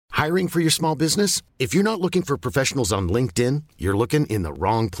Hiring for your small business? If you're not looking for professionals on LinkedIn, you're looking in the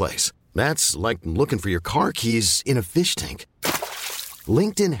wrong place. That's like looking for your car keys in a fish tank.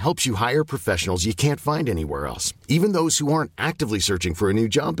 LinkedIn helps you hire professionals you can't find anywhere else, even those who aren't actively searching for a new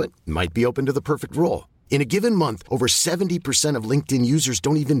job but might be open to the perfect role. In a given month, over 70% of LinkedIn users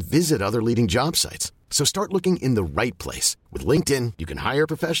don't even visit other leading job sites. So start looking in the right place. With LinkedIn, you can hire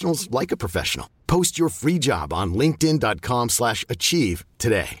professionals like a professional. Post your free job on linkedin.com/achieve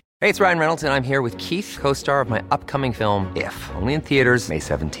today. Hey, it's Ryan Reynolds, and I'm here with Keith, co-star of my upcoming film, If, only in theaters May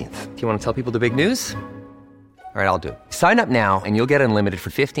 17th. Do you want to tell people the big news? All right, I'll do it. Sign up now and you'll get unlimited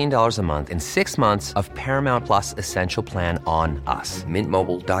for $15 a month and 6 months of Paramount Plus Essential Plan on us.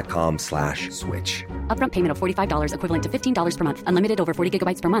 MintMobile.com/switch. Upfront payment of $45 equivalent to $15 per month. Unlimited over 40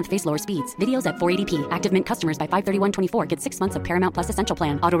 gigabytes per month. Face lower speeds. Videos at 480p. Active Mint customers by 531.24 get 6 months of Paramount Plus Essential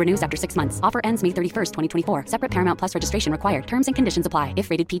Plan. Auto renews after 6 months. Offer ends May 31st, 2024. Separate Paramount Plus registration required. Terms and conditions apply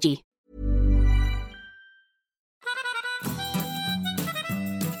if rated PG.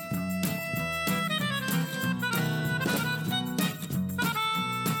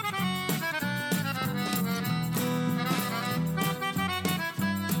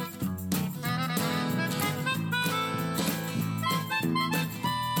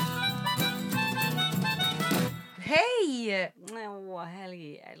 Hej! Åh,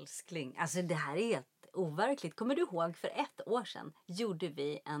 Helge, älskling. Alltså det här är helt overkligt. Kommer du ihåg för 1 år sedan gjorde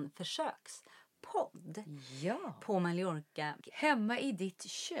vi en försökspodd på Mallorca. Hemma i ditt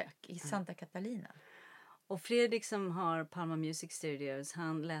kök i Santa Catalina. Och Fredrik som har Palma Music Studios,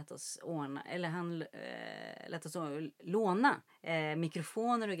 han lät oss låna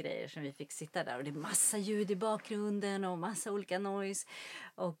mikrofoner och grejer som vi fick sitta där. Och det är massa ljud i bakgrunden och massa olika noise.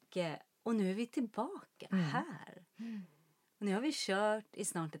 Och nu är vi tillbaka här. Och nu har vi kört i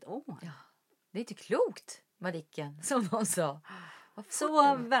snart 1 år. Ja, det är inte klokt, Madicken, som hon sa.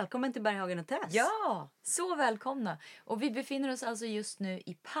 Så välkommen till Berghagen och Tess. Ja, så välkomna. Och vi befinner oss alltså just nu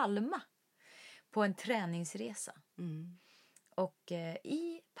i Palma på en träningsresa. Och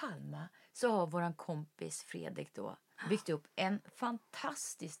i Palma så har våran kompis Fredrik då byggt upp en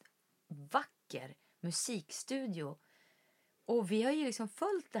fantastiskt vacker musikstudio. Och vi har ju liksom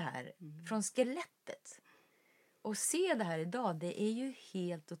följt det här från skelettet. Och se det här idag, det är ju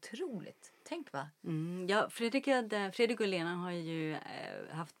helt otroligt. Tänk va? Ja, Fredrik och Lena har ju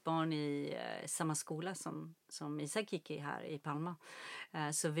haft barn i samma skola som Isak gick i här i Palma.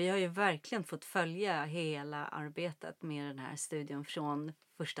 Så vi har ju verkligen fått följa hela arbetet med den här studion från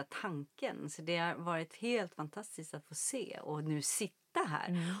första tanken. Så det har varit helt fantastiskt att få se och nu sitta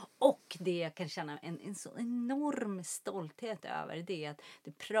här. Och det jag kan känna en så enorm stolthet över, det är att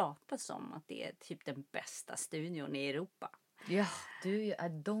det pratas om att det är typ den bästa studion i Europa. Ja, I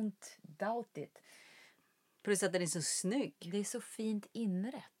don't doubt it. Plus att den är så snygg. Det är så fint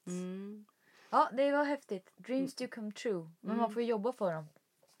inrätt. Ja, det var häftigt. Dreams do come true. Men man får jobba för dem.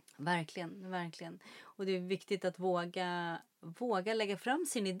 Verkligen, verkligen. Och det är viktigt att våga lägga fram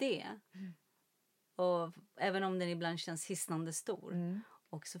sin idé. Och även om den ibland känns hisnande stor.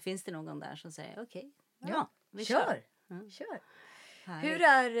 Och så finns det någon där som säger okej, vi kör. Kör. Hur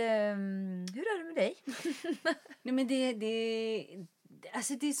är det med dig? Nej, men det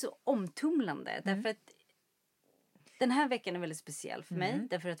är så omtumlande. Därför att den här veckan är väldigt speciell för mig.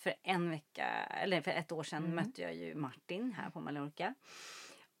 Därför att för 1 år sedan mötte jag ju Martin här på Mallorca.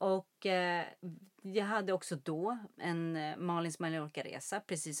 Och jag hade också då en Malins Mallorca-resa,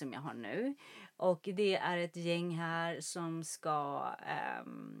 precis som jag har nu. Och det är ett gäng här som ska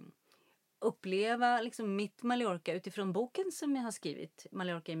uppleva liksom mitt Mallorca utifrån boken som jag har skrivit,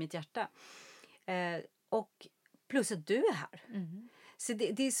 Mallorca i mitt hjärta. Och plus att du är här. Så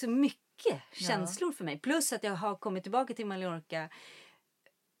det är så mycket känslor för mig. Plus att jag har kommit tillbaka till Mallorca.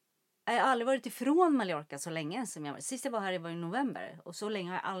 Jag har aldrig varit ifrån Mallorca så länge som jag var. Sist jag var här var i november. Och så länge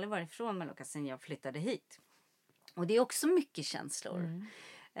har jag aldrig varit ifrån Mallorca sedan jag flyttade hit. Och det är också mycket känslor.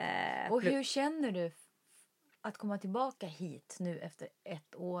 Och hur känner du att komma tillbaka hit nu efter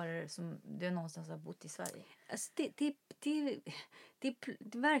 1 år som du någonstans har bott i Sverige? Alltså det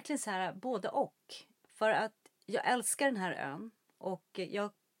är verkligen så här både och. För att jag älskar den här ön. Och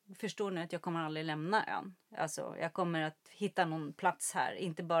jag förstår nu att jag kommer aldrig lämna ön. Alltså jag kommer att hitta någon plats här.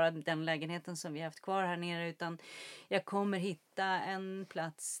 Inte bara den lägenheten som vi har haft kvar här nere. Utan jag kommer hitta en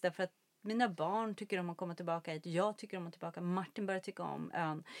plats därför att mina barn tycker om att komma tillbaka hit. Jag tycker om att tillbaka. Martin börjar tycka om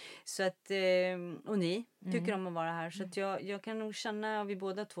ön. Så att, och ni tycker om att vara här. Så att jag kan nog känna, och vi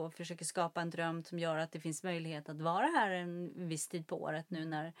båda två försöker skapa en dröm som gör att det finns möjlighet att vara här en viss tid på året. Nu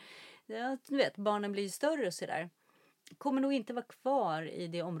när, du vet, barnen blir större och sådär. Kommer nog inte vara kvar i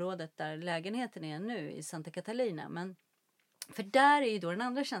det området där lägenheten är nu i Santa Catalina. Men För där är ju då den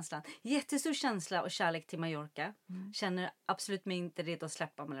andra känslan. Jättestor känsla och kärlek till Mallorca. Känner absolut mig inte redo att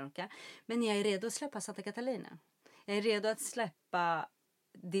släppa Mallorca. Men jag är redo att släppa Santa Catalina. Jag är redo att släppa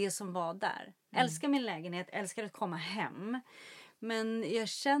det som var där. Älskar min lägenhet, älskar att komma hem. Men jag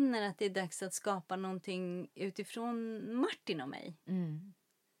känner att det är dags att skapa någonting utifrån Martin och mig.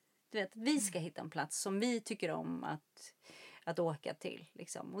 Du vet, vi ska hitta en plats som vi tycker om att åka till.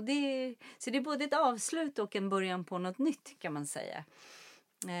 Liksom. Så det är både ett avslut och en början på något nytt, kan man säga.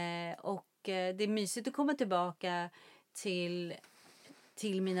 Det är mysigt att komma tillbaka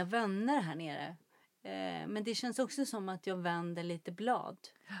till mina vänner här nere. Men det känns också som att jag vänder lite blad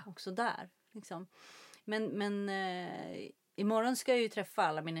också där. Liksom. Men imorgon ska jag ju träffa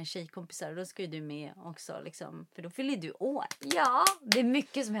alla mina tjejkompisar och då ska ju du med också. Liksom, för då fyller du år. Ja, det är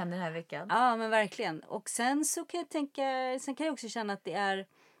mycket som händer den här veckan. Ja, men verkligen. Och sen så kan jag också känna att det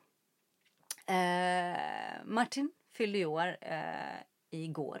är Martin fyllde ju år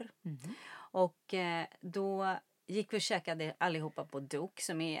igår. Och då gick vi och käkade allihopa på Duke,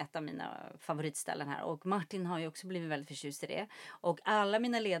 som är ett av mina favoritställen här. Och Martin har ju också blivit väldigt förtjust i det. Och alla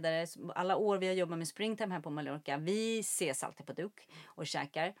mina ledare, alla år vi har jobbat med Springtime här på Mallorca, vi ses alltid på Duke och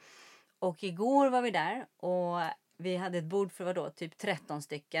käkar. Och igår var vi där och vi hade ett bord för typ 13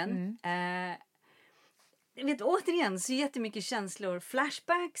 stycken. Jag vet återigen så jättemycket känslor,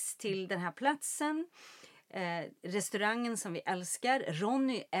 flashbacks till den här platsen. Restaurangen som vi älskar.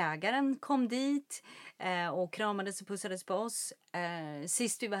 Ronny, ägaren, kom dit och kramades och pussades på oss.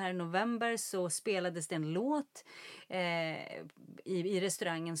 Sist vi var här i november så spelades det en låt i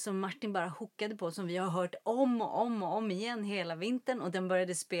restaurangen som Martin bara hookade på, som vi har hört om och om igen hela vintern, och den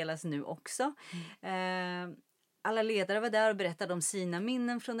började spelas nu också. Alla ledare var där och berättade om sina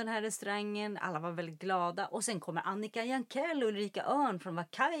minnen från den här restaurangen. Alla var väldigt glada. Och sen kommer Annika Jankell och Ulrika Örn från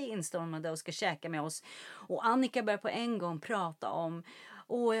Vakaj instormade och ska käka med oss. Och Annika börjar på en gång prata om...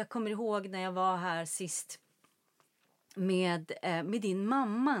 jag kommer ihåg när jag var här sist med din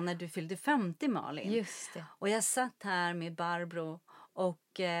mamma när du fyllde 50, Malin. Just det. Och jag satt här med Barbro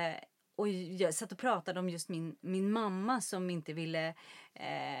och jag satt och pratade om just min mamma som inte ville...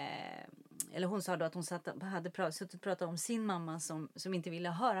 eller hon sa då att hon hade suttit och pratat om sin mamma som inte ville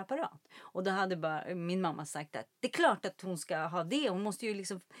ha hörapparat. Och då hade bara min mamma sagt att det är klart att hon ska ha det. Hon måste ju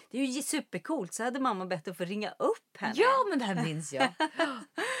liksom, det är ju supercoolt. Så hade mamma bett att få ringa upp henne. Ja, men det här minns jag.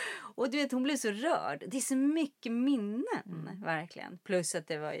 Och du vet, hon blev så rörd. Det är så mycket minnen, verkligen. Plus att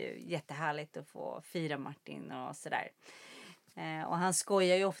det var ju jättehärligt att få fira Martin och sådär. Och han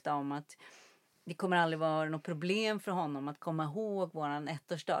skojar ju ofta om att det kommer aldrig vara något problem för honom att komma ihåg våran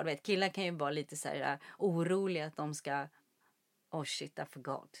ettårsdag. Du vet, killar kan ju vara lite så här oroliga att de ska... Oh shit, I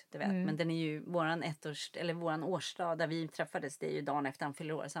forgot. Du vet. Men den är ju våran årsdag där vi träffades. Det är ju dagen efter han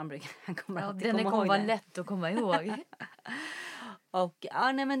fyller år. Så han kommer alltid komma ihåg. Den kommer vara lätt att komma ihåg. Och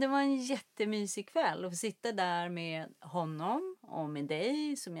men det var en jättemysig kväll. Att få sitta där med honom och med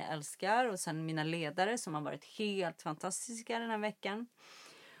dig som jag älskar. Och sen mina ledare som har varit helt fantastiska den här veckan.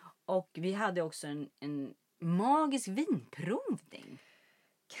 Och vi hade också en magisk vinprovning.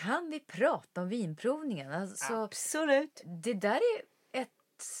 Kan vi prata om vinprovningen? Alltså, absolut. Det där är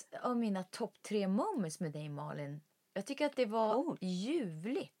ett av mina topp 3 moments med dig, Malin. Jag tycker att det var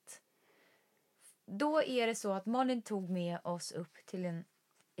ljuvligt. Då är det så att Malin tog med oss upp till en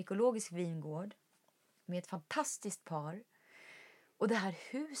ekologisk vingård med ett fantastiskt par. Och det här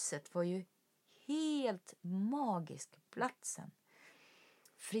huset var ju helt magisk, platsen.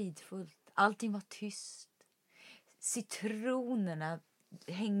 Fridfullt. Allting var tyst. Citronerna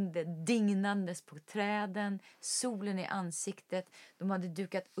hängde dignandes på träden. Solen i ansiktet. De hade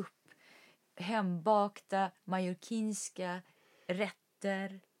dukat upp hembakta mallorquinska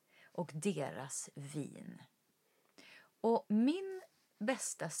rätter och deras vin. Och min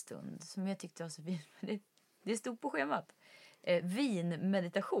bästa stund som jag tyckte var så fin, det stod på schemat.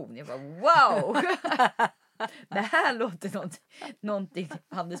 Vinmeditation. Jag bara wow! Det här låter någonting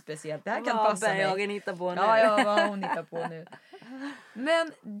alldeles speciellt. Det här kan passa mig. Berghagen hittar på nu. Ja, vad hon hittar på nu.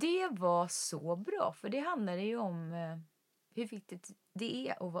 Men det var så bra. För det handlade ju om hur viktigt det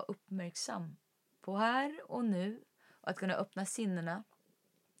är att vara uppmärksam på här och nu. Och att kunna öppna sinnena.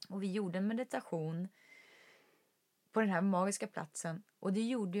 Och vi gjorde en meditation på den här magiska platsen. Och det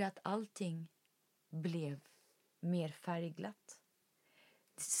gjorde ju att allting blev mer färgglatt.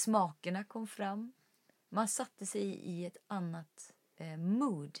 Smakerna kom fram. Man satte sig i ett annat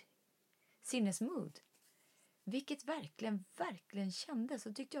mood. Sinnesmood. Vilket verkligen kändes.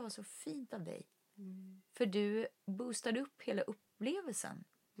 Och tyckte jag var så fint av dig. För du boostade upp hela upplevelsen.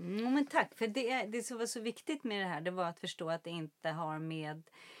 Men tack. För det som var så viktigt med det här, det var att förstå att det inte har med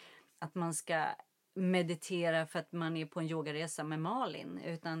att man ska meditera för att man är på en yogaresa med Malin.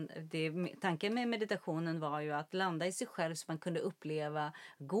 Utan tanken med meditationen var ju att landa i sig själv så man kunde uppleva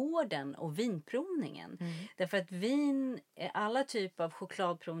gården och vinprovningen. Därför att alla typer av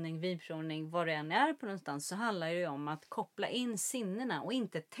chokladprovning, vinprovning, vad det än är på någonstans, så handlar det ju om att koppla in sinnena och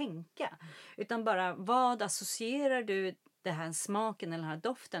inte tänka. Utan bara, vad associerar du det här smaken eller den här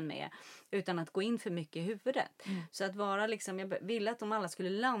doften med, utan att gå in för mycket i huvudet. Så att vara liksom, jag ville att de alla skulle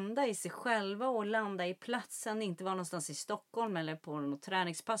landa i sig själva och landa i platsen, inte vara någonstans i Stockholm eller på något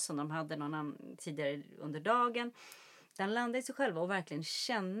träningspass som de hade tidigare under dagen. Den landade i sig själva och verkligen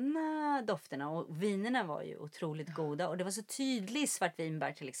känna dofterna, och vinerna var ju otroligt goda och det var så tydligt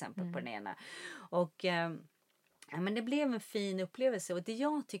svartvinbär till exempel på den ena. Och men det blev en fin upplevelse, och det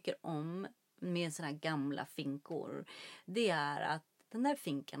jag tycker om med såna här gamla finkor, det är att den där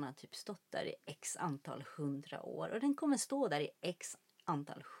finkan har typ stått där i x antal 100 år, och den kommer stå där i x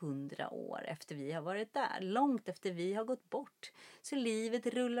antal 100 år efter vi har varit där, långt efter vi har gått bort. Så livet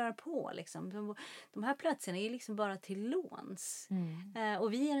rullar på liksom. De här platserna är liksom bara till låns.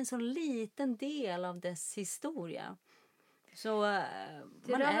 Och vi är en så liten del av dess historia. Så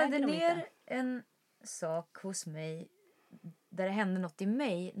det ramlade ner en sak hos mig där det hände något i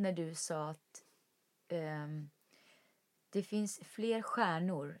mig när du sa att det finns fler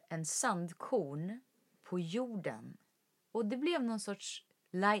stjärnor än sandkorn på jorden. Och det blev någon sorts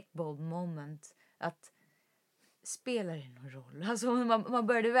lightbulb moment, att spelar det någon roll? Alltså man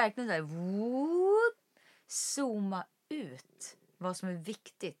började verkligen så här, zooma ut vad som är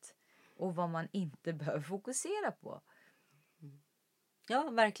viktigt och vad man inte behöver fokusera på. Ja,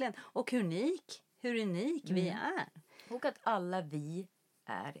 verkligen. Och hur unik vi är. Och att alla vi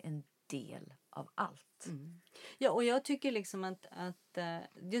är en del av allt. Ja, och jag tycker liksom att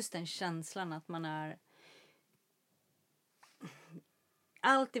just den känslan att man är...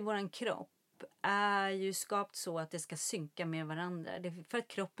 Allt i våran kropp är ju skapat så att det ska synka med varandra. För att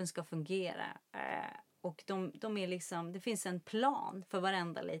kroppen ska fungera. Och de är liksom, det finns en plan för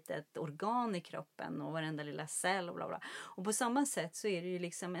varenda litet organ i kroppen och varenda lilla cell och bla bla. Och på samma sätt så är det ju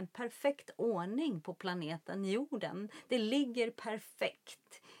liksom en perfekt ordning på planeten jorden. Det ligger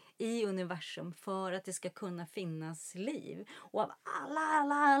perfekt i universum för att det ska kunna finnas liv. Och av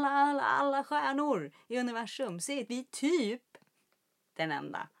alla stjärnor i universum så är vi typ den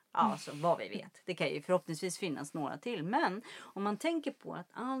enda. Alltså vad vi vet. Det kan ju förhoppningsvis finnas några till. Men om man tänker på att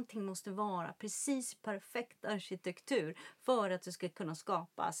allting måste vara precis perfekt arkitektur för att det ska kunna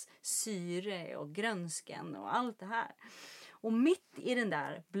skapas syre och grönsken och allt det här. Och mitt i den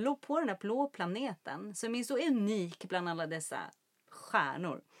där blå planeten som är så unik bland alla dessa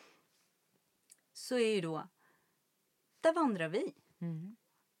stjärnor, så är ju då, där vandrar vi.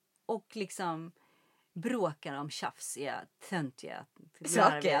 Och liksom bråkar om tjafsiga, töntiga,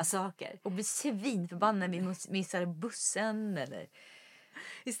 larviga saker. Och blir svinförbannad när vi missar bussen eller...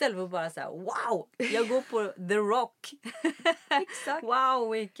 Istället för att bara säga, wow, jag går på The Rock. Exakt. Wow,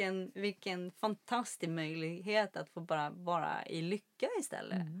 vilken fantastisk möjlighet att få bara vara i lycka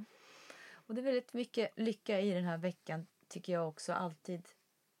istället. Och det är väldigt mycket lycka i den här veckan, tycker jag också, alltid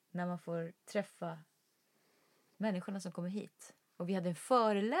när man får träffa människorna som kommer hit. Och vi hade en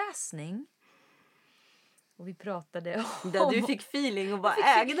föreläsning och vi pratade om... Där du fick feeling och bara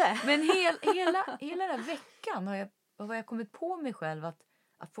ägde. Men hela den här veckan har jag kommit på mig själv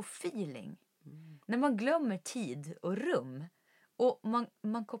att få feeling. När man glömmer tid och rum. Och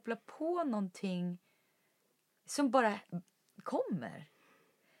man kopplar på någonting som bara kommer.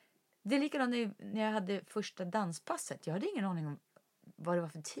 Det är likadant när jag hade första danspasset. Jag hade ingen aning om vad det var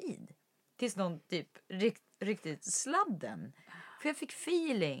för tid. Tills någon typ riktigt sladden. För jag fick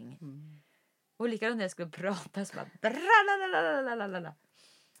feeling. Och likadant när jag skulle prata så bara...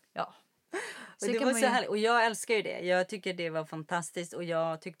 Ja. Och det var så härligt. Och jag älskar ju det. Jag tycker det var fantastiskt. Och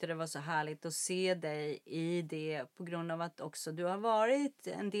jag tyckte det var så härligt att se dig i det. På grund av att också du har varit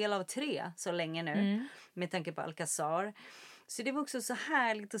en del av 3 så länge nu. Med tanke på Alcazar. Så det var också så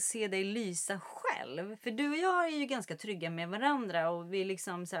härligt att se dig lysa själv. För du och jag är ju ganska trygga med varandra. Och vi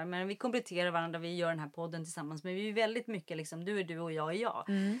liksom så här, men vi kompletterar varandra. Vi gör den här podden tillsammans. Men vi är ju väldigt mycket liksom, du är du och jag är jag.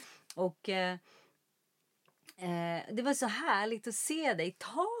 Och det var så härligt att se dig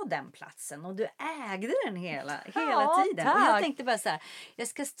ta den platsen. Och du ägde den hela tiden. Tack. Och jag tänkte bara så här,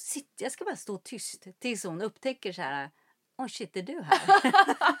 jag ska bara stå tyst tills hon upptäcker så här, oh shit, är du här?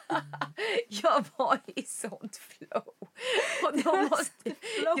 Jag var i sånt flow. Och de måste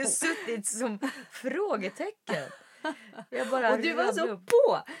ju suttit som frågetecken. Och du var så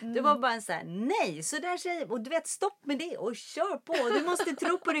på. Du var bara så här, nej, så där säger. Och du vet, stopp med det och kör på. Du måste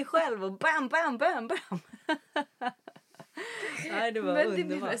tro på dig själv och bam, bam, bam, bam. Nej, det var men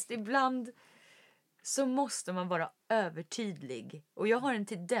underbart. Det blir ibland så måste man vara övertydlig. Och jag har en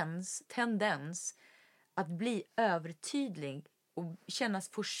tendens att bli övertydlig och kännas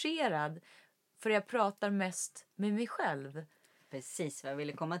forcerad, för jag pratar mest med mig själv. Precis vad jag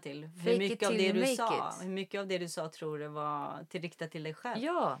ville komma till. Fake it till you make it. Hur mycket av det du sa tror du var riktat till dig själv?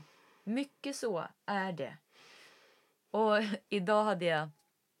 Ja, mycket så är det. Och idag hade jag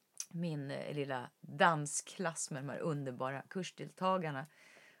min lilla dansklass med de här underbara kursdeltagarna.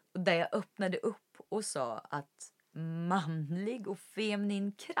 Och där jag öppnade upp och sa att manlig och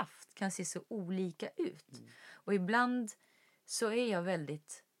feminin kraft kan se så olika ut. Och ibland så är jag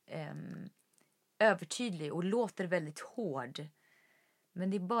väldigt övertydlig och låter väldigt hård. Men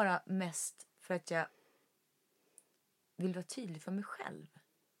det är bara mest för att jag vill vara tydlig för mig själv.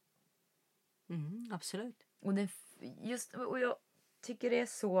 Absolut. Och jag tycker det är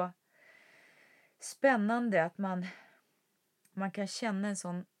så spännande att man kan känna en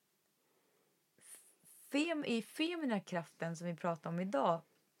sån i femina kraften som vi pratar om idag.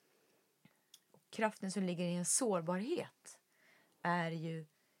 Kraften som ligger i en sårbarhet är ju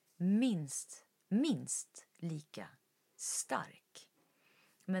minst lika stark.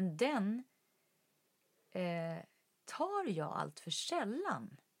 Men den tar jag allt för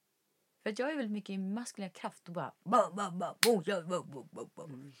sällan. För att jag är väldigt mycket i maskulina kraft och bara...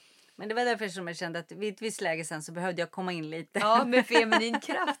 Men det var därför som jag kände att vid ett visst läge sen så behövde jag komma in lite. Ja, med feminin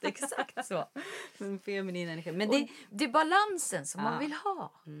kraft, exakt så. Med feminin energi. Men det är balansen som man vill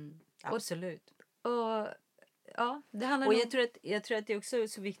ha. Absolut. Och ja, det handlar och jag tror att det är också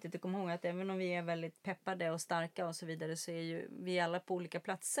så viktigt att komma ihåg att även om vi är väldigt peppade och starka och så vidare, så är ju vi alla på olika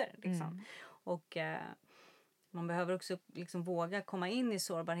platser. Liksom. Och man behöver också liksom våga komma in i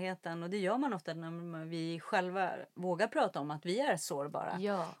sårbarheten. Och det gör man ofta när vi själva vågar prata om att vi är sårbara.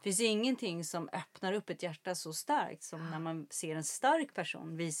 Ja. Det finns ingenting som öppnar upp ett hjärta så starkt som när man ser en stark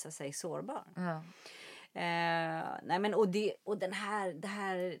person visa sig sårbar. Ja. Nej, men och den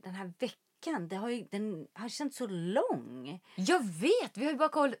här veckan, den har känts så lång. Jag vet, vi har ju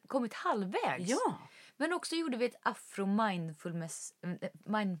bara kommit halvvägs. Ja. Men också gjorde vi ett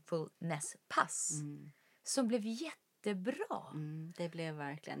mindfulness-pass. Som blev jättebra. Det blev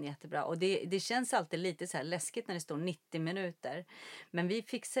verkligen jättebra. Och det känns alltid lite så här läskigt när det står 90 minuter. Men vi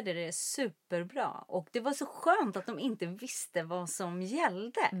fixade det superbra. Och det var så skönt att de inte visste vad som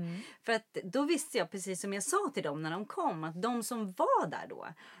gällde. För att då visste jag, precis som jag sa till dem när de kom, att de som var där då,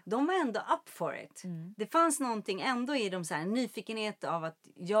 de var ändå up for it. Det fanns någonting ändå i dem, så här nyfikenhet av att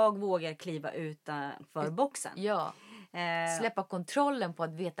jag vågar kliva utanför boxen. Ja. Släppa kontrollen på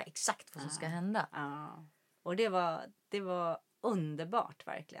att veta exakt vad som ska hända. Ja. Och det var underbart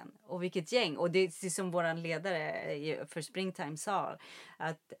verkligen. Och vilket gäng. Och det är som våran ledare för Springtime sa,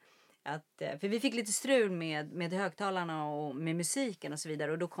 att för vi fick lite strul med högtalarna och med musiken och så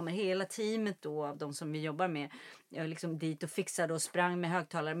vidare. Och då kommer hela teamet då av de som vi jobbar med liksom dit och fixade och sprang med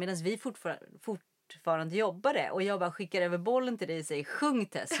högtalare. Medan vi fortfarande jobbade. Och jag bara skickar över bollen till dig och säger sjung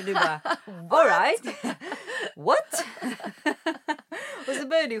Tess. Så du bara all right. What? Och så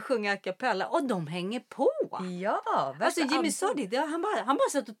började du sjunga a cappella. Och de hänger på. Ja. Alltså Jimmy sa det. Han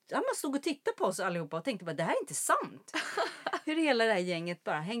bara stod och tittade på oss allihopa och tänkte bara, det här är inte sant. Hur hela det här gänget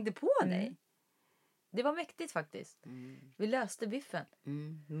bara hängde på dig. Det var mäktigt faktiskt. Vi löste biffen.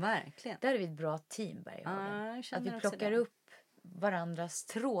 Verkligen. Där är vi ett bra team, Berghagen. Att vi plockar upp varandras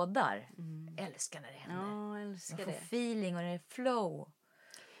trådar. Älskar när det händer. Ja, älskar det. Man får feeling och det är flow.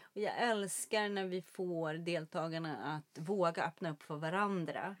 Och jag älskar när vi får deltagarna att våga öppna upp för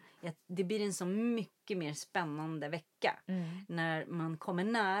varandra. Det blir en så mycket mer spännande vecka. När man kommer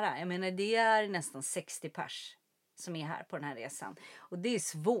nära. Jag menar, det är nästan 60 pers som är här på den här resan. Och det är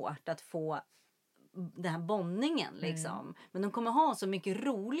svårt att få den här bondningen liksom. Men de kommer ha så mycket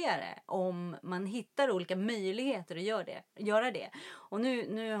roligare om man hittar olika möjligheter att göra det. Och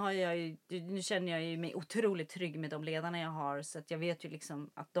nu känner jag ju mig otroligt trygg med de ledarna jag har, så att jag vet ju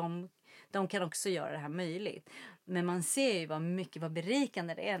liksom att de kan också göra det här möjligt. Men man ser ju vad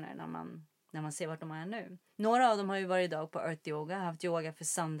berikande det är när man ser vart de är nu. Några av dem har ju varit idag på Earth Yoga, haft yoga för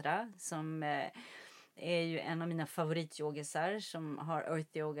Sandra som är ju en av mina favorityogisar som har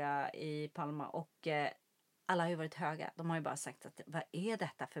Earth Yoga i Palma. Och alla har ju varit höga. De har ju bara sagt att vad är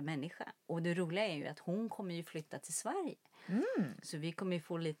detta för människa? Och det roliga är ju att hon kommer ju flytta till Sverige. Så vi kommer ju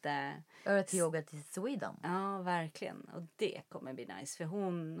få lite... Earth Yoga till Sweden. Ja, verkligen. Och det kommer bli nice. För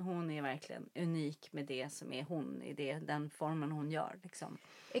hon är verkligen unik med det som är hon i den formen hon gör. Liksom.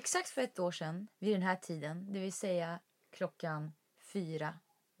 Exakt för ett år sedan, vid den här tiden, det vill säga 4:30,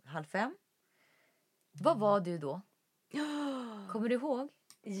 4:30. Vad var du då? Kommer du ihåg?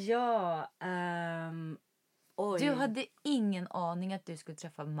 Ja, oj. Du hade ingen aning att du skulle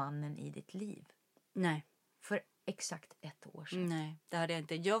träffa mannen i ditt liv. Nej. För exakt 1 år sedan. Nej, det hade jag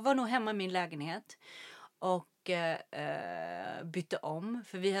inte. Jag var nog hemma i min lägenhet och bytte om.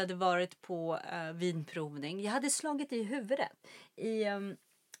 För vi hade varit på vinprovning. Jag hade slagit i huvudet.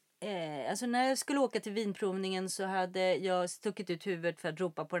 Alltså när jag skulle åka till vinprovningen så hade jag stuckit ut huvudet för att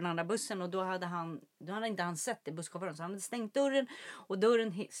ropa på den andra bussen. Och då hade inte han sett det, busschauffören. Så han hade stängt dörren. Och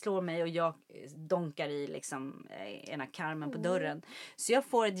dörren slår mig och jag donkar i liksom ena karmen på dörren. Så jag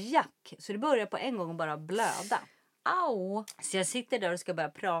får ett jack. Så det börjar på en gång bara blöda. Au! Så jag sitter där och ska börja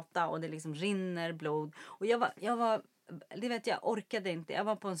prata och det liksom rinner blod. Och jag var det vet jag orkade inte. Jag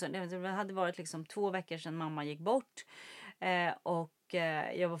var på en sån, det hade varit liksom 2 veckor sedan mamma gick bort. Och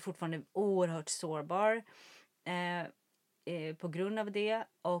jag var fortfarande oerhört sårbar på grund av det.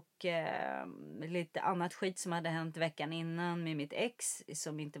 Och lite annat skit som hade hänt veckan innan med mitt ex.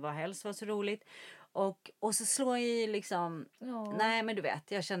 Som inte var så roligt. Och så slår jag i liksom... Ja. Nej men du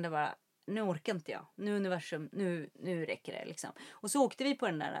vet, jag kände bara... Nu orkar inte jag. Nu universum, nu räcker det liksom. Och så åkte vi på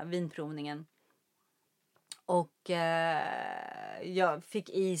den där vinprovningen. Och jag fick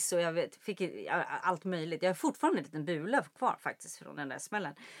is och fick allt möjligt. Jag har fortfarande en liten bula kvar faktiskt från den där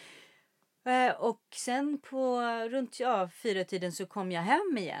smällen. Och sen på runt 4-tiden så kom jag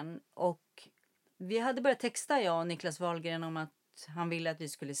hem igen. Och vi hade börjat texta, jag och Niklas Wahlgren, om att han ville att vi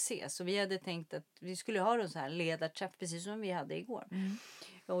skulle ses. Så vi hade tänkt att vi skulle ha en så här ledarträff precis som vi hade igår. Mm.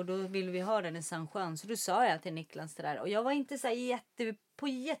 Och då ville vi ha den i San Juan. Så då sa jag till Niklas det där. Och jag var inte så här på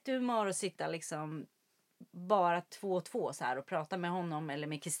jättehumör att sitta liksom bara 2 så här och prata med honom eller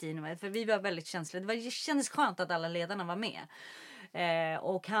med Kristin. För vi var väldigt känsliga. Det kändes skönt att alla ledarna var med.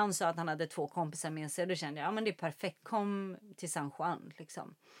 Och han sa att han hade 2 kompisar med sig. Och då kände jag, men det är perfekt. Kom till San Juan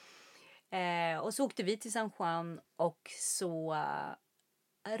liksom. Och så åkte vi till San Juan och så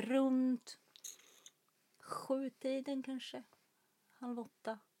runt 7-tiden kanske.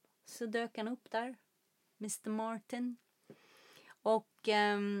 7:30 så dök han upp där. Mr. Martin. Och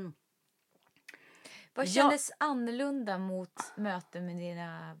vad kändes annorlunda mot möten med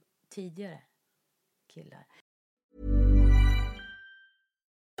dina tidigare killar?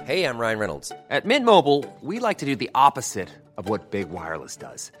 Hey, I'm Ryan Reynolds. At Mint Mobile, we like to do the opposite of what Big Wireless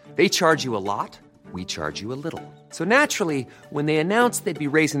does. They charge you a lot, we charge you a little. So naturally, when they announced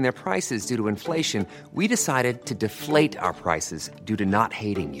they'd be raising their prices due to inflation, we decided to deflate our prices due to not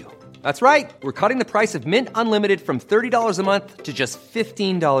hating you. That's right. We're cutting the price of Mint Unlimited from $30 a month to just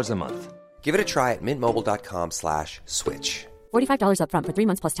 $15 a month. Give it a try at mintmobile.com/switch. $45 up front for 3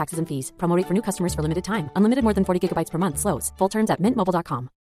 months plus taxes and fees. Promo rate for new customers for limited time. Unlimited more than 40 gigabytes per month. Slows full terms at mintmobile.com.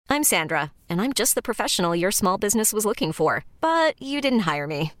 I'm Sandra, and I'm just the professional your small business was looking for. But you didn't hire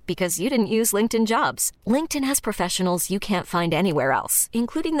me because you didn't use LinkedIn Jobs. LinkedIn has professionals you can't find anywhere else,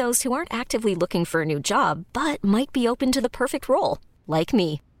 including those who aren't actively looking for a new job, but might be open to the perfect role, like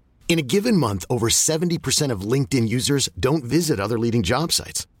me. In a given month, over 70% of LinkedIn users don't visit other leading job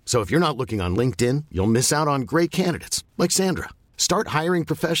sites. So if you're not looking on LinkedIn, you'll miss out on great candidates like Sandra. Start hiring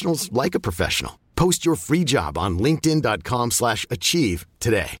professionals like a professional. Post your free job on linkedin.com/achieve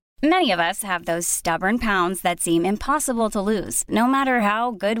today. Many of us have those stubborn pounds that seem impossible to lose, no matter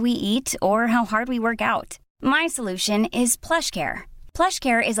how good we eat or how hard we work out. My solution is PlushCare.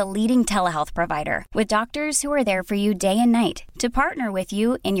 PlushCare is a leading telehealth provider with doctors who are there for you day and night to partner with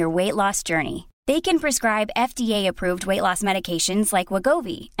you in your weight loss journey. They can prescribe FDA-approved weight loss medications like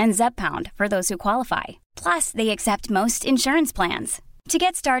Wegovy and Zepbound for those who qualify. Plus, they accept most insurance plans. To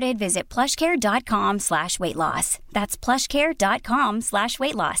get started, visit plushcare.com/weightloss. That's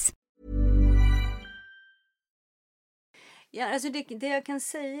plushcare.com/weightloss. Ja, alltså det jag kan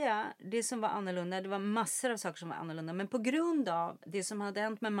säga, det som var annorlunda, det var massor av saker som var annorlunda. Men på grund av det som hade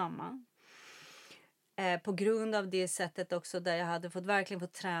hänt med mamma, på grund av det sättet också där jag hade verkligen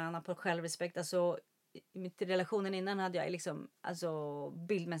fått träna på självrespekt. Alltså i mitt relationen innan hade jag liksom, alltså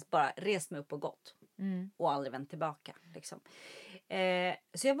bildmässigt bara rest mig upp och gått. Och aldrig vänt tillbaka liksom.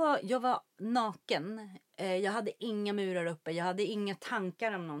 Så jag var naken. Jag hade inga murar uppe. Jag hade inga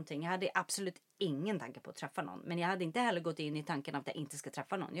tankar om någonting. Jag hade absolut ingen tanke på att träffa någon. Men jag hade inte heller gått in i tanken att jag inte ska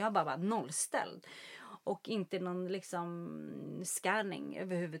träffa någon. Jag var bara nollställd. Och inte någon liksom scanning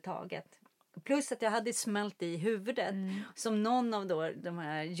överhuvudtaget. Plus att jag hade smält i huvudet. Som någon av då, de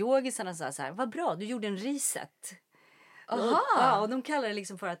här yogisarna sa så här: vad bra, du gjorde en reset. Och de kallade det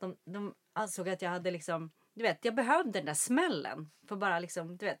liksom för att de ansåg att jag hade liksom, du vet, jag behövde den där smällen för bara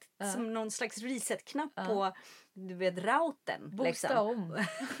liksom, du vet, som någon slags reset-knapp på, du vet, routern. Boosta liksom. om.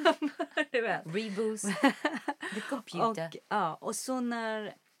 Du vet. Reboost. The computer. Och så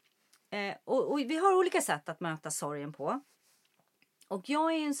när... och vi har olika sätt att möta sorgen på. Och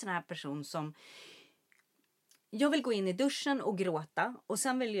jag är en sån här person som... Jag vill gå in i duschen och gråta. Och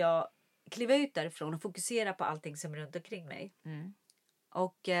sen vill jag kliva ut därifrån och fokusera på allting som är runt omkring mig.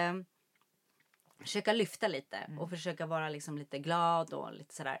 Och försöka lyfta lite och försöka vara liksom lite glad och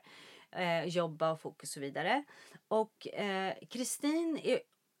lite sådär. Jobba och fokus och så vidare. Och Kristin är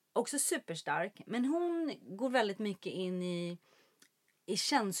också superstark, men hon går väldigt mycket in i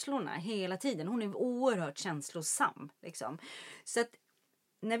känslorna hela tiden. Hon är oerhört känslosam liksom. Så att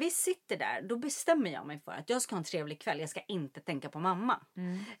när vi sitter där, då bestämmer jag mig för att jag ska ha en trevlig kväll. Jag ska inte tänka på mamma.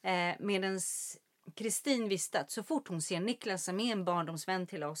 Medans Kristin visste att så fort hon ser Niklas som är en barndomsvän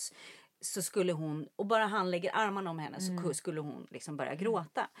till oss, så skulle hon, och bara han lägger armarna om henne, så skulle hon liksom börja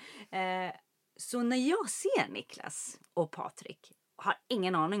gråta. Så när jag ser Niklas och Patrik, har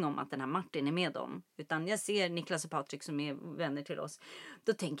ingen aning om att den här Martin är med dem, utan jag ser Niklas och Patrik som är vänner till oss,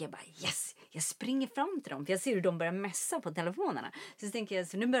 då tänker jag bara yes, jag springer fram till dem, för jag ser hur de börjar mässa på telefonerna. Så tänker jag,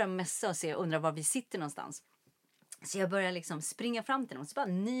 så nu börjar de mässa och se, undrar var vi sitter någonstans. Så jag börjar liksom springa fram till dem. Så bara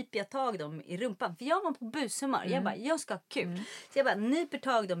nyper jag tag dem i rumpan. För jag var på bushumör. Jag bara, jag ska ha kul. Så jag bara nyper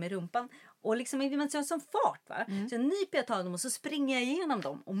tag dem i rumpan. Och liksom i en sån fart, va. Så nyper jag tag dem och så springer jag igenom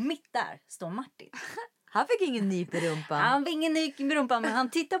dem. Och mitt där står Martin. Han fick ingen nyp i rumpan. Han fick ingen nyp i rumpan, men han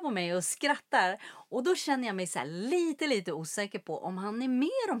tittar på mig och skrattar. Och då känner jag mig så här lite osäker på om han är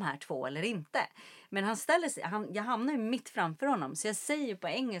med de här två eller inte. Men han ställer sig, jag hamnar ju mitt framför honom. Så jag säger på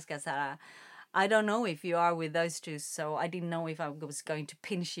engelska så här: I don't know if you are with those two, so I didn't know if I was going to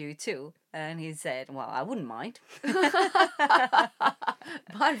pinch you too. And he said, well, I wouldn't mind.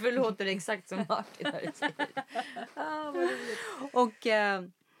 Varför låter det exakt som Martin när du säger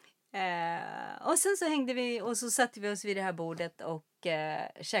och sen så hängde vi och så satte vi oss vid det här bordet och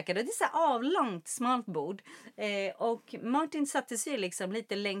käkade. Det är så här avlångt, smalt bord. Och Martin satte sig liksom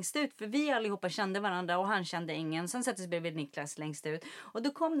lite längst ut, för vi allihopa kände varandra och han kände ingen. Sen satte sig bredvid Niklas längst ut. Och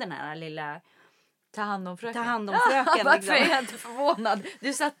då kom den här lilla ta hand om fröken. Varför liksom. Är jag inte förvånad?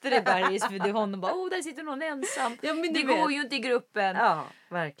 Du satte dig bergis vid honom och bara, där sitter någon ensam. Ja, men det går ju inte i gruppen. Ja,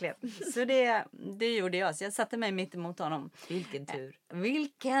 verkligen. Så det gjorde jag. Så jag satte mig mitt emot honom. Vilken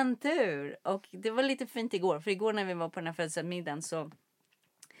tur. Och det var lite fint igår. För igår när vi var på den här födelsedagsmiddagen så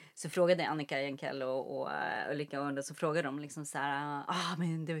frågade Annika Jenkel och Ulrika Örnda, så frågade de liksom så här,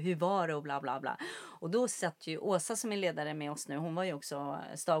 men hur var det och bla bla bla. Och då satt ju Åsa som är ledare med oss nu, hon var ju också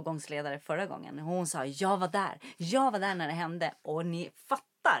stavgångsledare förra gången. Hon sa, jag var där när det hände. Och ni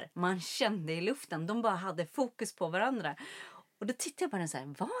fattar, man kände i luften, de bara hade fokus på varandra. Och då tittade jag på henne så här,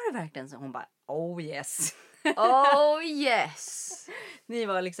 var det verkligen så? Hon bara, oh yes. Oh yes. Ni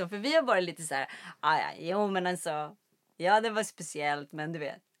var liksom, för vi har varit lite så här, jo men alltså, ja det var speciellt, men du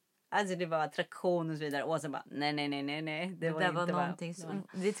vet. Alltså det var attraktion och så vidare. Och så bara, nej. Det var någonting som,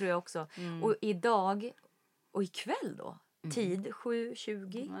 det tror jag också. Och idag, och ikväll då, tid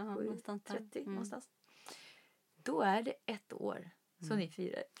 7:20, 7:30 någonstans. Då är det 1 år som ni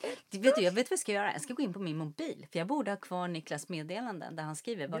firar. Jag vet vad jag ska göra. Jag ska gå in på min mobil. För jag borde ha kvar Niklas meddelanden där han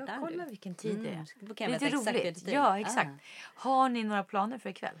skriver, vart är du? Kolla vilken tid det är. Det är lite roligt. Ja, exakt. Har ni några planer för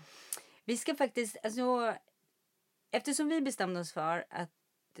ikväll? Vi ska faktiskt, alltså, eftersom vi bestämde oss för att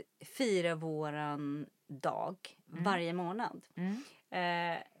fira våran dag varje månad,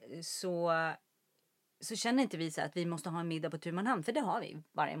 så känner inte vi så att vi måste ha en middag på tu man hand, för det har vi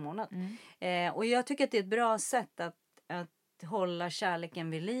varje månad. Och jag tycker att det är ett bra sätt att hålla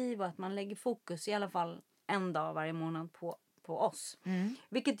kärleken vid liv, och att man lägger fokus i alla fall en dag varje månad på oss.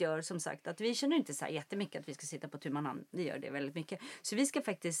 Vilket gör som sagt att vi känner inte så här jättemycket att vi ska sitta på tu man hand. Det gör det väldigt mycket. Så vi ska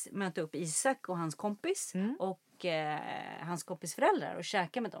faktiskt möta upp Isak och hans kompis och hans kompis föräldrar och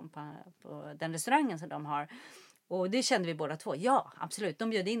käka med dem på den restaurangen som de har. Och det kände vi båda två. Ja, absolut. De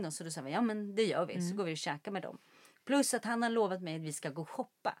bjöd in oss och då sa vi, ja men det gör vi. Så går vi och käkar med dem. Plus att han har lovat mig att vi ska gå och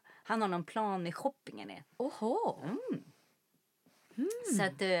shoppa. Han har någon plan med shoppingen. Oho. Så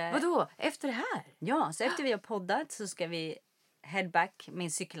att, vadå? Efter det här? Ja, så efter vi har poddat så ska vi head back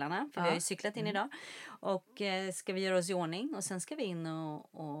med cyklarna. För vi har ju cyklat in idag. Och ska vi göra oss i ordning. Och sen ska vi in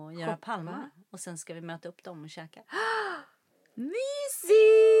och göra Palma. Och sen ska vi möta upp dem och käka.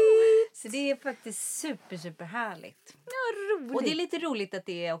 Mysigt! Så det är faktiskt super härligt. Ja, roligt. Och det är lite roligt att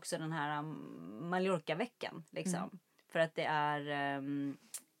det är också den här Mallorca-veckan. Liksom. För att det är...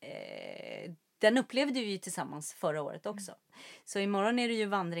 den upplevde vi ju tillsammans förra året också. Så imorgon är det ju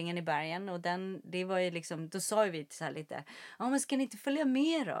vandringen i bergen. Och det var ju liksom... Då sa vi så här lite... Ja, men ska ni inte följa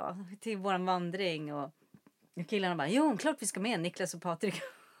med då? Till våran vandring. Och killarna bara... Jo, klart vi ska med. Niklas och Patrik.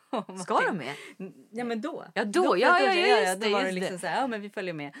 Ska de med? Ja, men då. Ja, då. Ja, just då var det liksom så här, ja men vi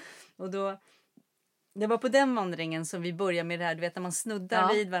följer med. Och då, det var på den vandringen som vi började med det här, du vet när man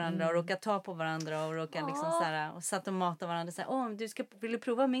snuddar vid varandra och råkar ta på varandra och råkar liksom så här, och satt och matade varandra så här, vill du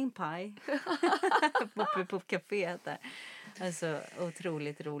prova min paj? på caféet där. Alltså,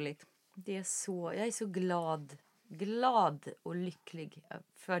 otroligt roligt. Jag är så glad och lycklig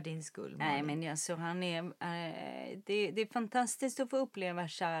för din skull. Nej, men alltså, det är fantastiskt att få uppleva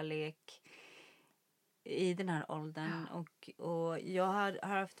kärlek i den här åldern. Och jag har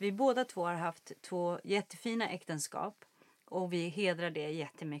haft, vi båda två har haft 2 jättefina äktenskap. Och vi hedrar det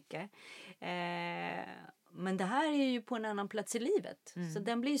jättemycket. Men det här är ju på en annan plats i livet. Så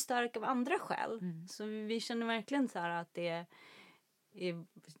den blir ju stark av andra skäl. Så vi känner verkligen så här att det är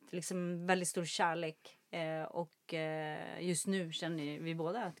liksom väldigt stor kärlek. Och just nu känner vi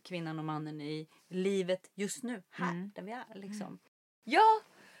båda att kvinnan och mannen i livet just nu, här där vi är liksom. Ja,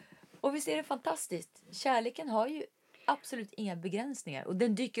 och visst är det fantastiskt. Kärleken har ju absolut inga begränsningar. Och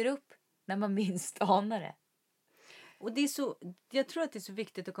den dyker upp när man minst anar det. Och det är så, jag tror att det är så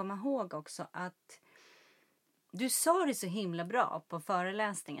viktigt att komma ihåg också att du sa det så himla bra på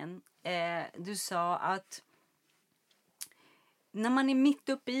föreläsningen. Du sa att när man är mitt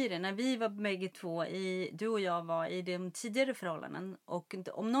uppe i det, när vi var bägge två, du och jag var i de tidigare förhållanden, och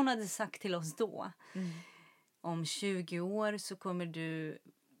om någon hade sagt till oss då, om 20 år så kommer du,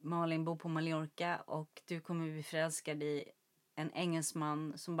 Malin, bo på Mallorca och du kommer bli förälskad i en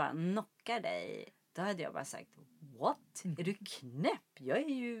engelsman som bara knockar dig. Då hade jag bara sagt, what? Är du knäpp? Jag är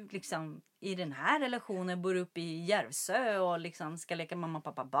ju liksom i den här relationen, bor uppe i Järvsö och liksom ska leka mamma,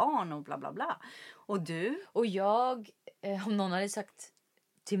 pappa, barn och bla bla bla. Och du? Och jag, om någon hade sagt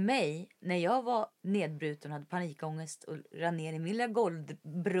till mig när jag var nedbruten och hade panikångest och rann ner i min lilla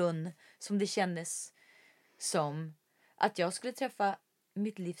golvbrunn, som det kändes som, att jag skulle träffa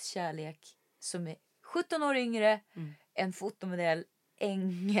mitt livs kärlek som är 17 år yngre, en fotomodell,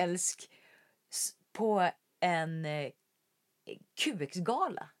 engelsk, på en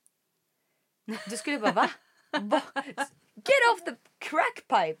QX-gala. Du skulle bara, va? Get off the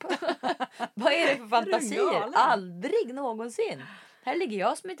crackpipe! Vad är det för fantasier? Aldrig någonsin. Här ligger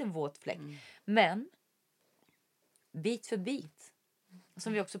jag som inte en våt fläck. Men bit för bit,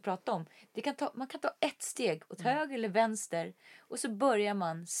 som vi också pratade om, man kan ta ett steg åt höger eller vänster, och så börjar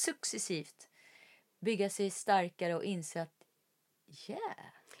man successivt bygga sig starkare och inse att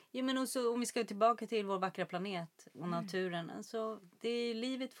Ja, men också, om vi ska tillbaka till vår vackra planet och naturen, alltså,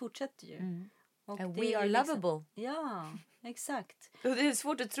 livet fortsätter ju. Och we are lovable. Ja, exakt. Och det är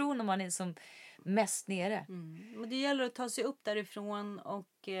svårt att tro när man är som mest nere. Och det gäller att ta sig upp därifrån,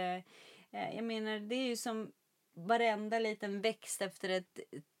 och jag menar, det är ju som varenda liten växt efter ett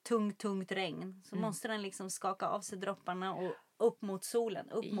tungt regn, så måste den liksom skaka av sig dropparna och upp mot solen,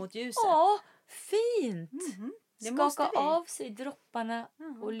 upp mot ljuset. Ja, fint! Skaka vi. av sig dropparna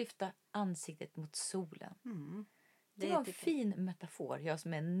och lyfta ansiktet mot solen. Det var en fin metafor. Jag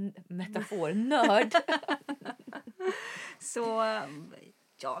som är en metafornörd. Så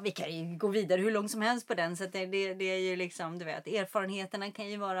ja, vi kan ju gå vidare hur långt som helst på den. Så att det är ju liksom, du vet, erfarenheterna kan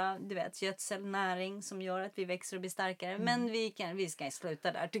ju vara, du vet, gödsel, näring som gör att vi växer och blir starkare. Men vi ska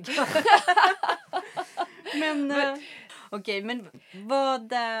sluta där, tycker jag. men okej, men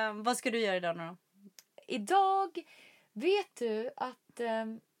vad ska du göra idag då? Idag vet du att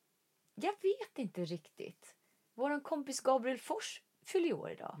jag vet inte riktigt. Våran kompis Gabriel Fors fyller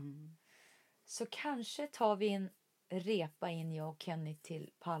år idag. Så kanske tar vi en repa in, jag och Kenny,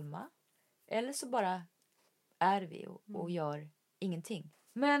 till Palma. Eller så bara är vi och gör ingenting.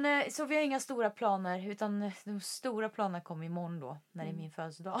 Men så vi har inga stora planer, utan de stora planerna kommer imorgon då, när det är min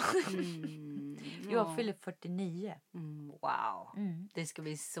födelsedag. Jag fyller 49. Wow, det ska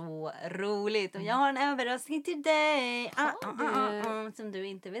bli så roligt. Och jag har en överraskning till dig. Som du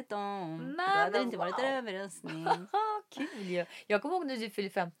inte vet om. Det hade inte varit en överraskning. Kul ju. Jag kommer ihåg när du fyller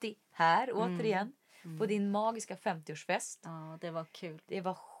 50 här återigen. På din magiska 50-årsfest. Ja, det var kul. Det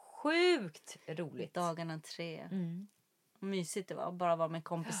var sjukt roligt. Dagarna 3. Mysigt det var. Bara vara med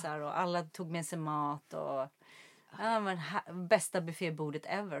kompisar och alla tog med sig mat. Och det var bästa buffébordet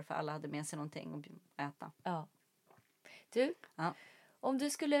ever, för alla hade med sig någonting att äta. Ja. Du, om du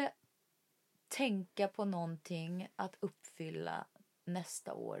skulle tänka på någonting att uppfylla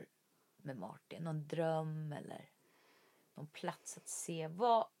nästa år med Martin, någon dröm eller någon plats att se,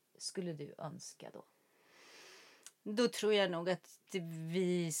 vad skulle du önska då? Då tror jag nog att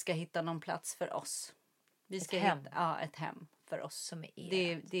vi ska hitta någon plats för oss. Vi ska hitta ett hem för oss. Som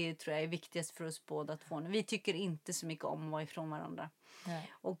är det tror jag är viktigast för oss båda två. Vi tycker inte så mycket om att vara ifrån varandra.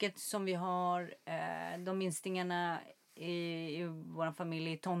 Nej. Och eftersom vi har de minstingarna i vår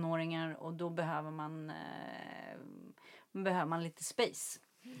familj, tonåringar, och då behöver man lite space.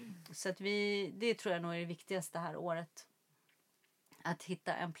 Så att det tror jag nog är det viktigaste här året. Att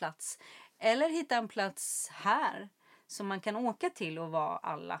hitta en plats. Eller hitta en plats här som man kan åka till och vara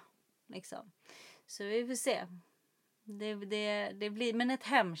alla. Liksom. Så vi får se. Det blir, men ett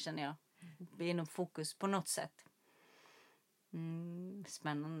hem känner jag. blir nog fokus på något sätt.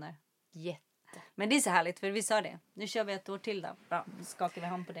 Spännande. Jätte. Men det är så härligt, för vi sa det. Nu kör vi ett år till då. Bra, då skakar vi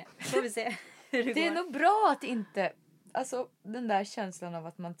hand på det. Får vi se hur det går. Det är nog bra att inte... Alltså den där känslan av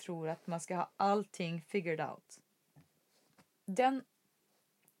att man tror att man ska ha allting figured out. Den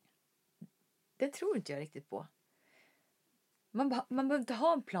tror inte jag riktigt på. Man behöver inte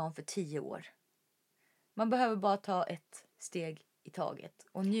ha en plan för 10 år. Man behöver bara ta ett steg i taget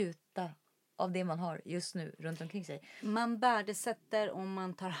och njuta av det man har just nu runt omkring sig. Man värdesätter om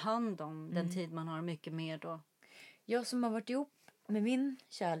man tar hand om den tid man har mycket mer då. Jag som har varit ihop med min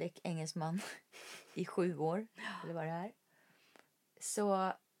kärlek, engelsman, i 7 år, eller vad det är.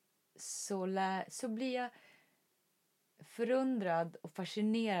 Så blir jag förundrad och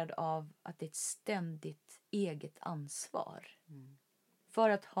fascinerad av att det är ett ständigt eget ansvar. För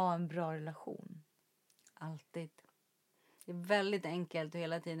att ha en bra relation. Alltid. Det är väldigt enkelt att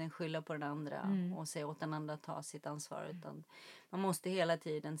hela tiden skylla på den andra och säga åt den andra att ta sitt ansvar. Utan man måste hela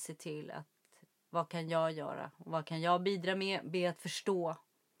tiden se till att vad kan jag göra? Och vad kan jag bidra med? Be att förstå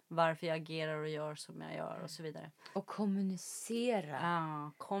varför jag agerar och gör som jag gör och så vidare. Och kommunicera.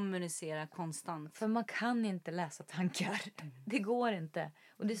 Ja, kommunicera konstant. För man kan inte läsa tankar. Det går inte.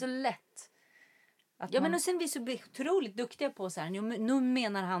 Och det är så lätt. Men och sen vi är så otroligt duktiga på så här. Nu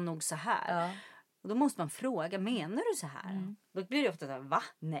menar han nog så här. Ja. Och då måste man fråga, menar du så här? Då blir det ofta så här, va?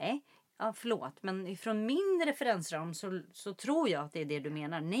 Nej. Ja, förlåt. Men från min referensram så tror jag att det är det du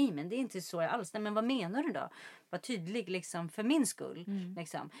menar. Nej, men det är inte så alls. Nej, men vad menar du då? Var tydlig liksom för min skull.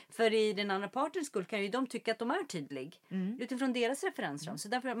 Liksom. För i den andra partens skull kan ju de tycka att de är tydlig. Utifrån deras referensram. Så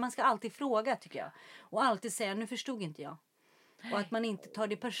därför man ska alltid fråga, tycker jag. Och alltid säga, nu förstod inte jag. Och att man inte tar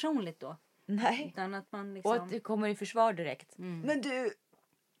det personligt då. Nej. Utan att man liksom... Och att det kommer i försvar direkt. Men du...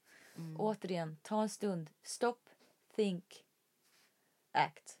 Återigen, ta en stund. Stop, think,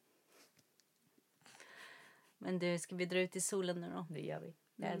 act. Men du, ska vi dra ut i solen nu då? Det gör vi.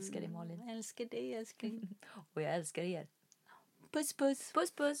 Jag älskar dig, Malin. Jag älskar dig, älskling. Och jag älskar er. Puss, puss.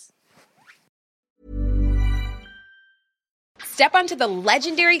 Puss, puss. Step onto the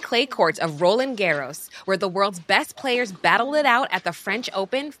legendary clay courts of Roland Garros, where the world's best players battle it out at the French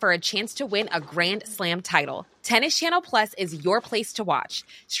Open for a chance to win a Grand Slam title. Tennis Channel Plus is your place to watch.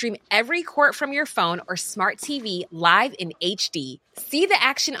 Stream every court from your phone or smart TV live in HD. See the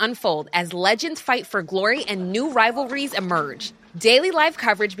action unfold as legends fight for glory and new rivalries emerge. Daily live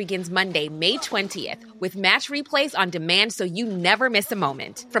coverage begins Monday, May 20th, with match replays on demand so you never miss a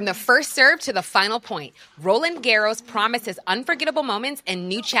moment. From the first serve to the final point, Roland Garros promises unforgettable moments and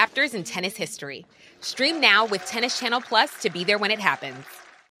new chapters in tennis history. Stream now with Tennis Channel Plus to be there when it happens.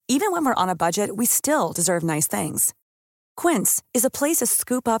 Even when we're on a budget, we still deserve nice things. Quince is a place to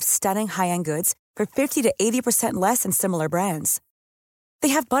scoop up stunning high-end goods for 50 to 80% less than similar brands. They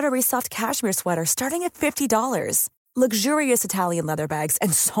have buttery soft cashmere sweaters starting at $50, luxurious Italian leather bags,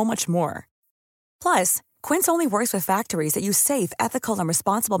 and so much more. Plus, Quince only works with factories that use safe, ethical, and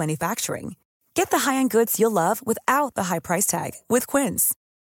responsible manufacturing. Get the high-end goods you'll love without the high price tag with Quince.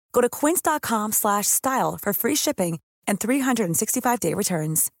 Go to quince.com/style for free shipping and 365-day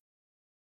returns.